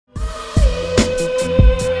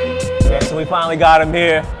Ferguson, we finally got him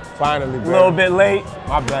here. Finally, bro. A little bit late.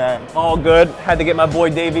 My bad. All good. Had to get my boy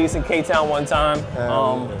Davies in K-Town one time.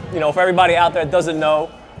 You know, for everybody out there that doesn't know,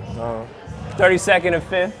 32nd and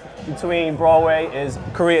 5th between Broadway is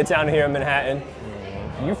Koreatown here in Manhattan.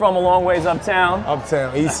 You from a long ways uptown.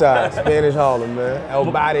 Uptown, east side, Spanish Harlem, man. El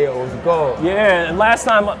Barrio's go. Yeah, and last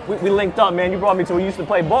time we linked up, man, you brought me to where we used to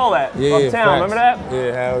play ball at uptown. Facts. Remember that?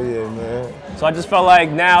 Yeah, hell yeah, man. So I just felt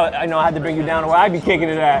like now, I had to bring you down to where I be kicking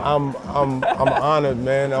it at. I'm honored,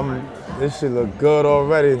 man. This shit look good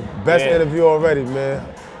already. Best interview already, man.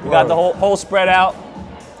 We got the whole spread out.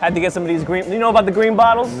 Had to get some of these green. You know about the green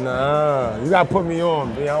bottles? Nah, you gotta put me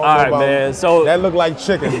on. I don't know All right, about man. So that look like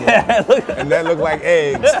chicken, and that look like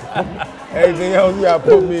eggs. Everything else you gotta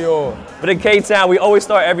put me on. But in K-Town, we always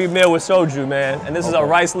start every meal with soju, man. And this is a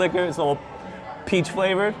rice liquor. It's a little peach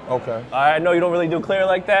flavored. Okay. All right, I know you don't really do clear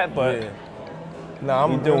like that, but nah,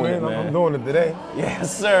 I'm doing it, man. I'm doing it today.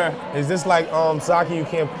 Yes, sir. Is this like sake you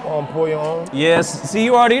can't pour your own? Yes. See,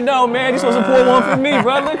 you already know, man. You're supposed to pour one for me,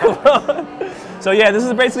 brother. Come on. So yeah, this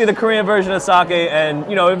is basically the Korean version of sake, and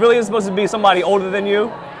you know, it really is supposed to be somebody older than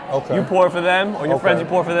you. Okay. You pour for them, or your friends you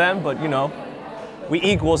pour for them, but you know, we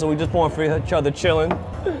equal, so we just pouring for each other, chilling.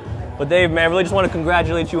 But Dave, man, really just want to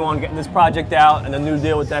congratulate you on getting this project out and the new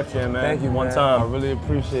deal with Def Jam, man. Thank you, One man. time. I really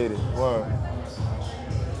appreciate it. Word.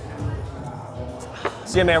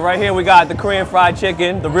 So yeah, man, right here we got the Korean fried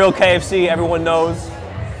chicken, the real KFC, everyone knows.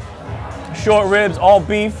 Short ribs, all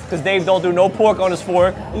beef, because Dave don't do no pork on his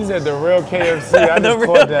fork. He said the real KFC, I just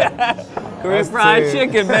caught that. Korean fried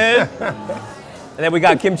chicken, man. And then we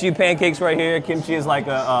got kimchi pancakes right here. Kimchi is like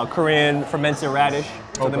a Korean fermented radish,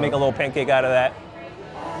 so they make a little pancake out of that.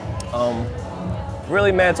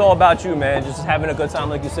 Really, man, it's all about you, man. Just having a good time,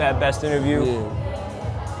 like you said, best interview. Yeah.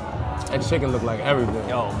 That chicken look like everything.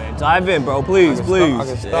 Yo, man, dive in, bro, please,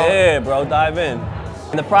 please. Yeah, bro, dive in.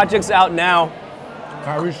 And the project's out now.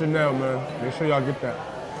 Kairi Chanel, man. Make sure y'all get that.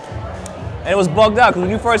 And it was bugged out, because when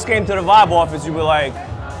you first came to the Vibe office, you were like,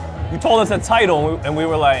 you told us the title, and we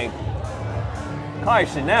were like, Kairi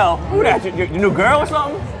Chanel? Who that? Your new girl or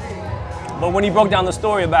something? But when he broke down the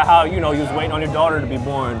story about how, you know, you was waiting on your daughter to be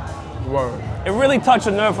born, Word. It really touched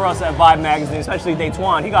a nerve for us at Vibe Magazine, especially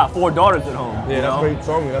Daytwan. He got 4 daughters at home. Yeah, that's what he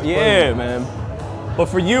told me. That's crazy. Man. But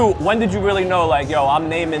for you, when did you really know, like, yo, I'm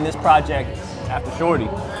naming this project after Shorty?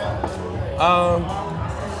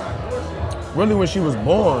 Really when she was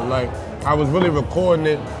born. Like, I was really recording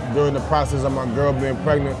it during the process of my girl being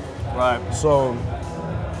pregnant. Right. So,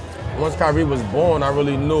 once Kairi was born, I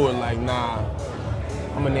really knew it, like, nah,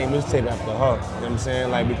 I'm gonna name this tape after her. You know what I'm saying?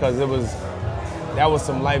 Like, because that was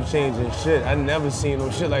some life-changing shit. I never seen no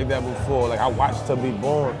shit like that before. Like, I watched her be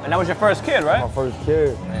born. And that was your first kid, right? My first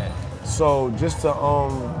kid. Man. So just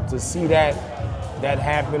to see that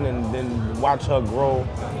happen and then watch her grow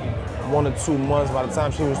 1 or 2 months. By the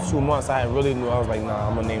time she was 2 months, I really knew. I was like, nah,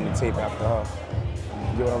 I'm gonna name the tape after her.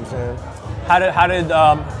 You know what I'm saying? How did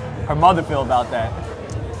her mother feel about that?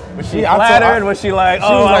 Was she flattered? Was she like,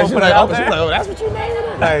 oh, she was like, oh, that's what you named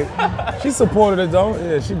it? Like, she supported it though.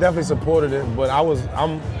 Yeah, she definitely supported it. But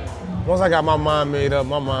once I got my mind made up,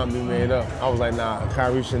 my mind be made up. I was like, nah,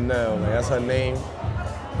 Kairi Chanel, like that's her name.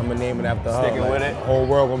 I'm gonna name it after her. Sticking with it. The whole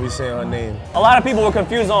world gonna be saying her name. A lot of people were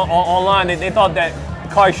confused online. They thought that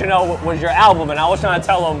Kairi Chanel was your album, and I was trying to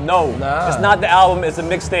tell them, no, it's not the album. It's a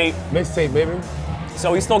mixtape. Mixtape, baby.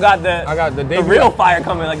 So we still got the real fire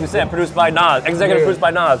coming, like you said, produced by Nas, executive produced by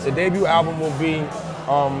Nas. The debut album will be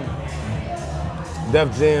Def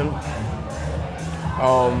Jam /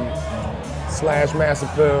 Mass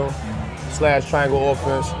Appeal / Triangle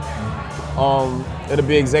Offense. It'll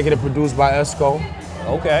be executive produced by Esco.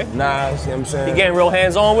 Okay. Nas, you know what I'm saying? You getting real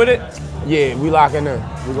hands-on with it? Yeah, we locking in.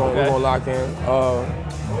 We're gonna lock in.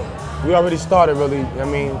 We already started really, I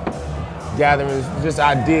mean, gathering just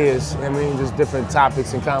ideas, I mean, just different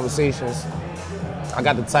topics and conversations. I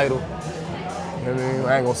got the title. I mean,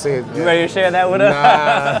 I ain't gonna say it. You ready to share that with us?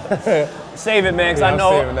 Nah. Save it, man, because I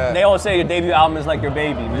know they all say your debut album is like your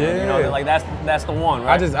baby, man. Yeah. You know, like that's the one,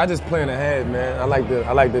 right? I just plan ahead, man. I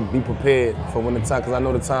like to be prepared for when the time, because I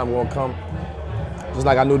know the time gonna come. Just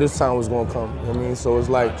like I knew this time was gonna come. You know what I mean? So it's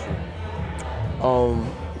like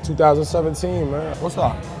 2017, man. What's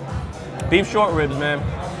up? Beef short ribs, man.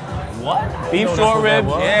 What? Beef short ribs,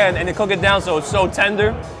 yeah, and they cook it down so it's so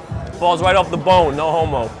tender, falls right off the bone, no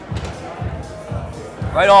homo.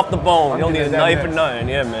 Right off the bone, you don't need a knife or nothing,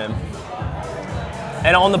 yeah, man.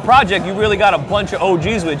 And on the project, you really got a bunch of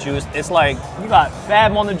OGs with you. It's like, you got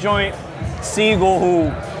Fab on the joint, Siegel,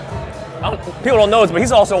 who, people don't know this, but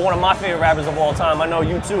he's also one of my favorite rappers of all time. I know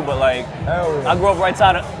you too, but like, I grew up right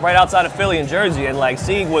outside of Philly in Jersey, and like,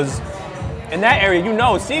 Sieg was in that area, you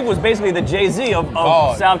know, Sieg was basically the Jay-Z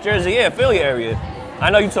of South Jersey, yeah, Philly area. I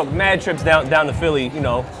know you took mad trips down to Philly, you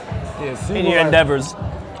know, in your endeavors.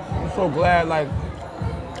 I'm so glad, like,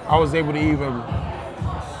 I was able to even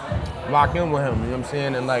lock in with him, you know what I'm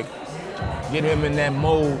saying? And, like, get him in that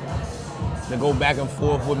mode to go back and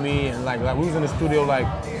forth with me. And, like we was in the studio, like,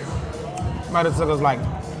 might have took us, like, an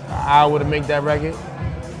hour to make that record.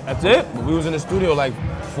 That's it? But we was in the studio, like,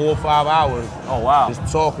 4 or 5 hours. Oh, wow.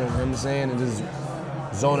 Just talking, you know what I'm saying? And just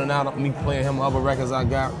zoning out on me playing him other records I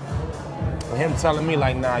got. And him telling me,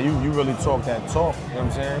 like, nah, you really talk that talk, you know what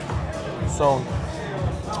I'm saying? So,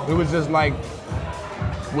 it was just like,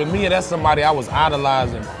 with me, that's somebody I was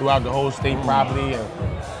idolizing throughout the whole state property and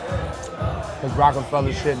his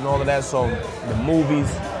Rockefeller shit and all of that, so the movies.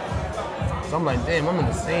 So I'm like, damn, I'm in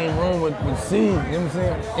the same room with Sieg, you know what I'm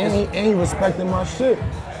saying? And he respecting my shit.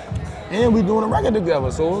 And we doing a record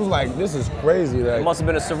together, so it was like, this is crazy. Like, it must have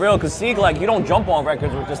been a surreal, because Sieg, like, you don't jump on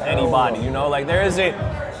records with just anybody, you know? Like, there isn't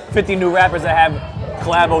 50 new rappers that have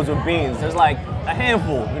collabos with Beans. There's like a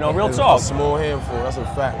handful, you know, real talk. A small handful, that's a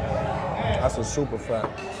fact. That's a super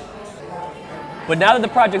fact. But now that the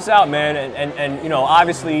project's out, man, and you know,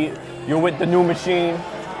 obviously you're with the new machine,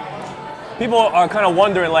 people are kind of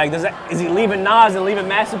wondering, like, is he leaving Nas and leaving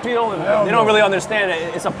Mass Appeal? And they don't really understand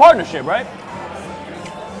it. It's a partnership, right?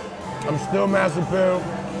 I'm still Mass Appeal.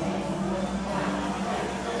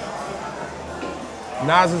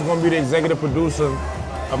 Nas is gonna be the executive producer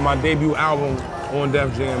of my debut album on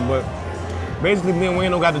Def Jam, but basically me and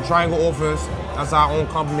Wayne got the Triangle Offense. That's our own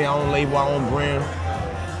company, our own label, our own brand.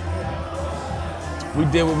 We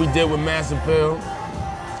did what we did with Mass Appeal.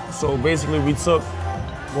 So basically we took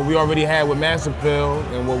what we already had with Mass Appeal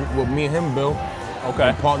and what me and him built,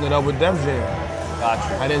 and partnered up with Def Jam.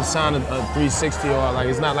 Gotcha. I didn't sign a 360 or like,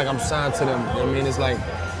 it's not like I'm signed to them. You know what I mean? It's like,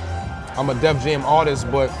 I'm a Def Jam artist,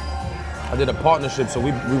 but I did a partnership, so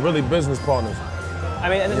we really business partners. I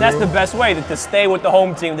mean, and that's the best way, to stay with the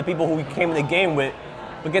home team, the people who we came in the game with,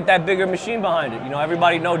 but get that bigger machine behind it. You know,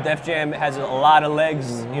 everybody know Def Jam has a lot of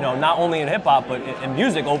legs, you know, not only in hip hop, but in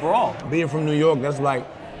music overall. Being from New York, that's like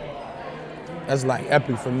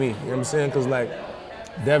epic for me, you know what I'm saying? Because like,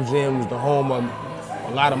 Def Jam was the home of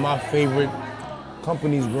a lot of my favorite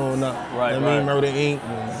companies growing up. Right, you know what I mean? Murder Inc.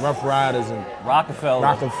 and Rough Riders and Rockefeller,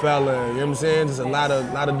 you know what I'm saying? Just a lot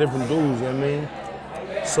of different dudes, you know what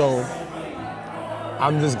I mean? So,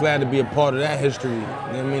 I'm just glad to be a part of that history. You know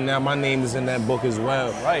what I mean? Now my name is in that book as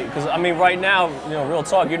well. Right, because I mean, right now, you know, real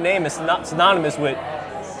talk, your name is synonymous with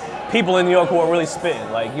people in New York who are really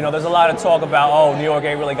spitting. Like, you know, there's a lot of talk about, oh, New York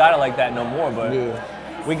ain't really got it like that no more, but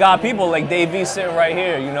we got people like Dave V sitting right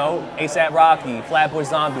here, you know, A$AP Rocky, Flatbush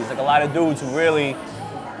Zombies, like a lot of dudes who really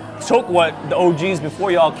took what the OGs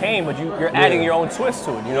before y'all came, but you're adding your own twist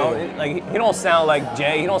to it, you know? Like, he don't sound like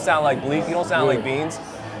Jay, he don't sound like Bleak, he don't sound like Beans.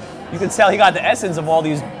 You can tell he got the essence of all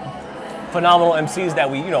these phenomenal MCs that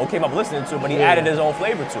we, you know, came up listening to, but he added his own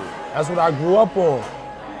flavor to it. That's what I grew up on.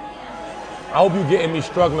 I hope you're getting me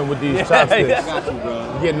struggling with these chopsticks. I got you,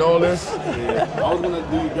 bro. You getting all this? Yeah. I was gonna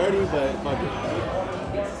do you dirty, but fuck it.